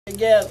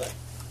together.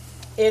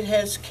 It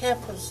has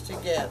kept us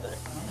together.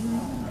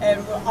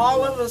 And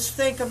all of us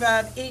think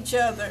about each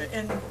other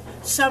in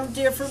some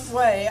different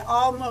way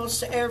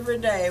almost every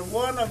day,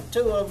 one or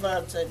two of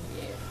us in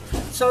here.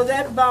 So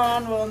that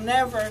bond will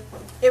never,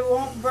 it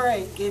won't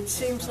break. It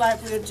seems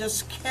like we'll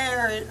just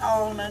carry it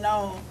on and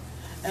on.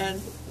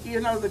 And, you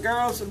know, the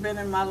girls have been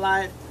in my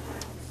life.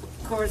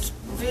 Of course,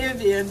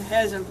 Vivian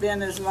hasn't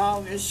been as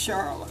long as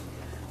Charlotte.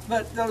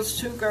 But those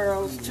two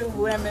girls, two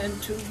women,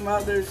 two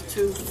mothers,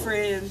 two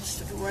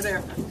friends,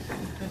 whatever,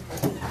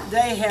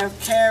 they have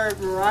carried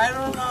right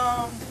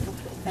along,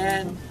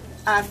 and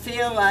I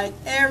feel like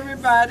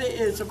everybody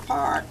is a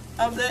part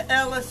of the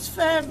Ellis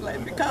family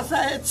because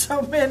I had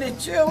so many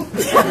children.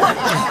 And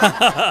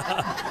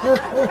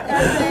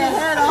they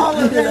had all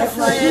of their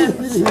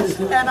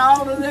friends, and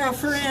all of their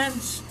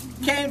friends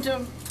came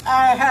to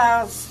our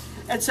house.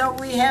 And so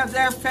we have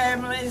their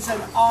families,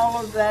 and all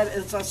of that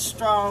is a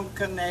strong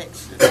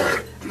connection.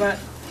 But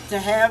to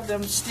have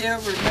them still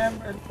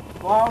remember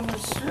Walnut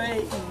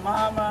Street and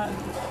Mama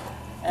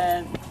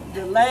and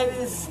the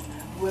ladies,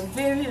 when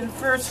Vivian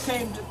first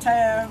came to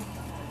town,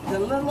 the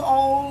little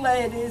old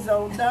ladies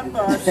on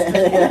Dunbar Street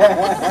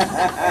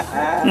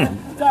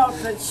thought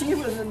that she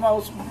was the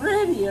most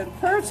brilliant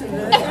person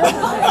that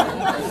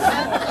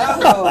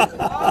ever lived.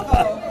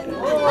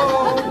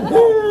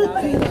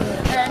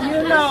 And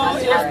you know,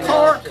 if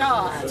Cora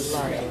Cox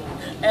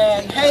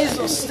and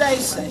Hazel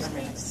Stacy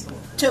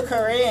took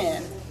her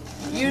in,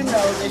 you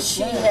know that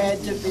she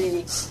had to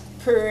be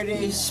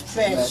pretty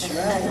special.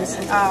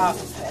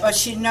 But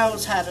she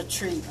knows how to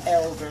treat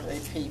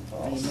elderly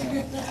people.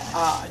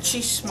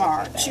 She's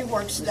smart. She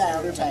works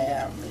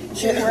downtown.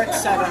 She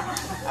works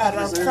at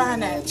a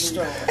finance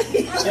store.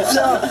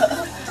 So,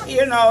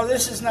 you know,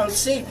 this is no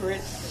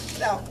secret.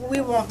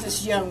 We want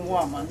this young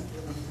woman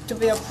to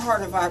be a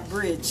part of our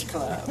bridge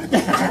club. And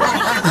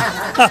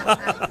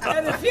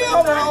if you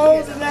all are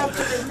old enough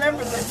to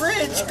remember the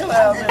bridge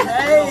club and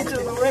the age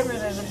of the women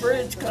in the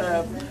bridge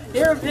club,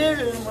 here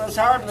Vivian was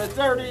hardly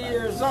 30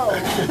 years old.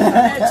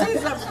 And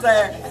she's up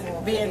there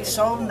being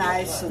so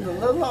nice to the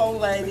little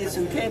old ladies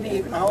who can't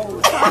even hold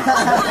it.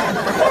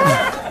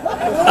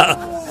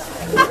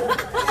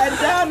 And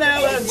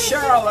Donnell and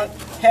Charlotte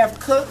have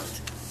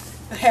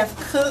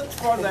cooked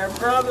for their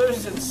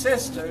brothers and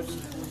sisters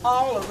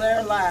all of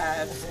their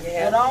lives,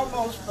 and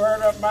almost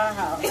burned up my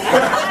house. That's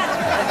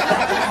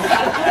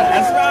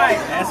right.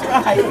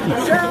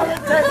 Charlotte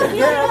taking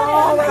care of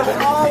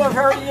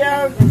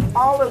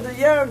all of the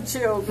young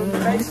children.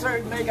 They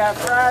certainly got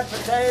fried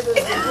potatoes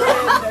and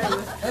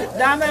bread.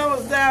 Donnell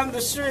was down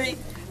the street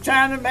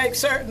trying to make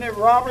certain that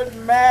Robert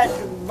and Matt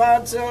and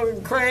Bonzo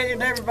and Craig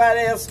and everybody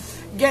else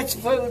gets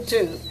food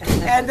too.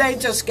 And they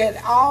just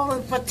get all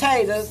the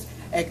potatoes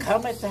and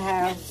come at the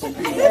house,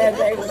 and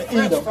they would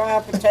French fry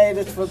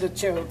potatoes for the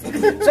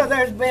children. So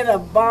there's been a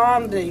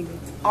bonding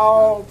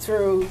all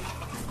through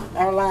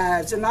our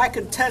lives, and I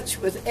could touch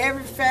with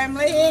every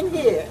family in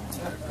here.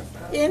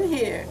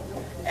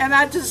 And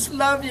I just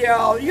love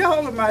y'all.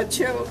 Y'all are my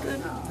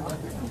children.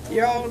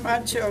 Y'all are my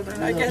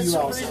children. I guess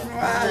the reason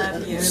why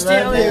I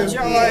still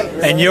enjoy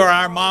it. And you're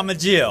our Mama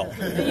Jill.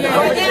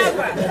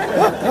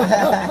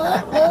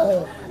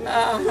 Yeah.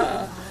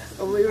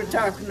 We were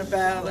talking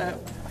about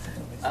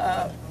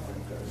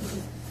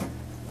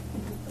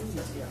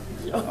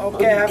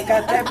okay, I've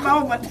got that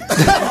moment.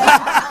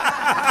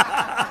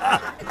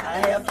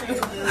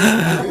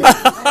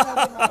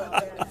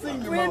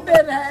 We've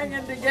been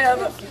hanging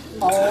together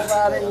a whole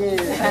lot of years.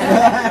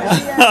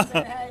 She hasn't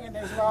been hanging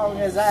as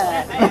long as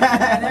I.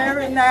 And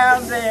every now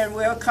and then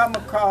we'll come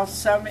across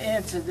some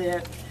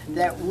incident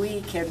that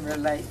we can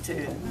relate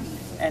to,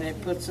 and it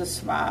puts a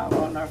smile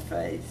on our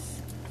face.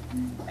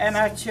 And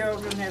our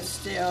children have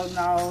still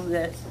known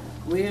that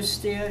we're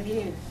still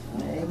here.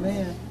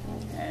 Amen.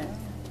 And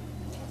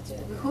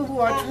who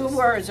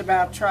worries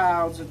about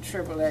trials and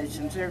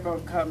tribulations? They're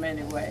going to come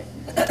anyway.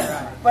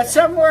 But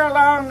somewhere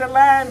along the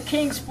line,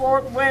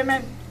 Kingsport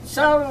women,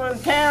 Sullivan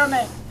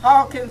County,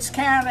 Hawkins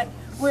County,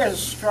 we're a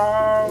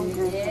strong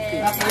group of people.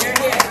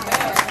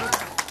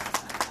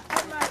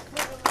 I might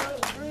put a little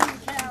Greene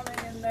County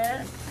in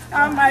there.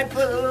 I might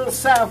put a little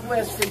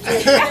Southwest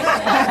Virginia.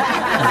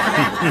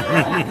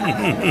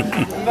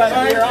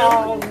 But you're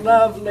all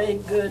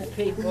lovely, good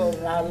people,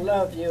 and I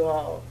love you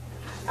all.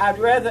 I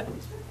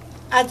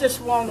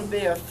just want to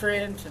be a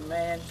friend to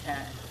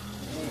mankind.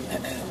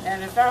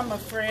 And if I'm a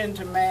friend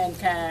to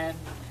mankind,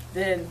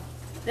 then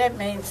that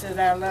means that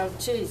I love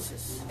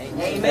Jesus.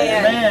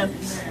 Amen.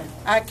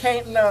 I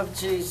can't love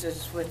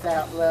Jesus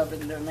without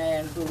loving the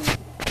man who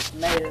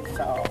made us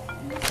all,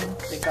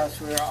 because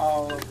we're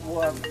all of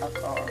one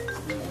accord.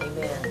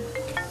 Amen.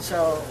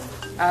 So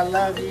I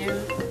love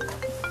you,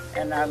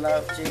 and I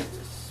love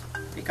Jesus,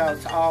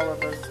 because all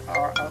of us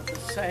are of the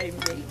same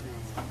need.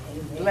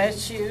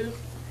 Bless you,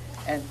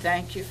 and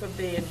thank you for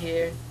being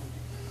here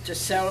to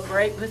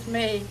celebrate with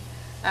me.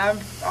 I'm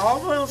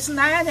almost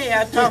 90.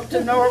 I talked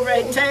to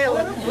Norvay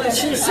Taylor.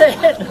 She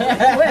said,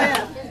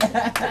 well,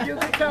 you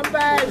can come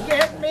by and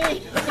get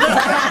me.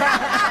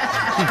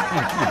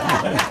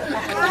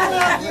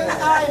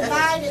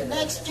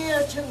 next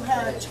year to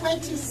her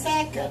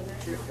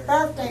 22nd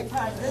birthday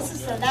party. This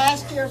is the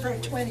last year of her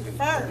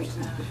 21st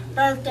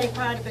birthday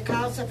party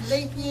because of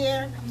leap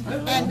year.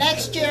 And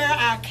next year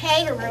our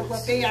caterer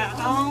will be our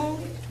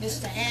own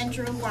Mr.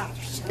 Andrew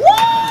Watterson.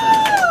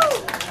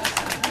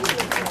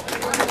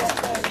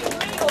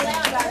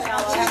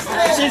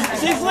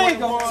 She's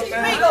legal. She's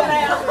legal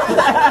now.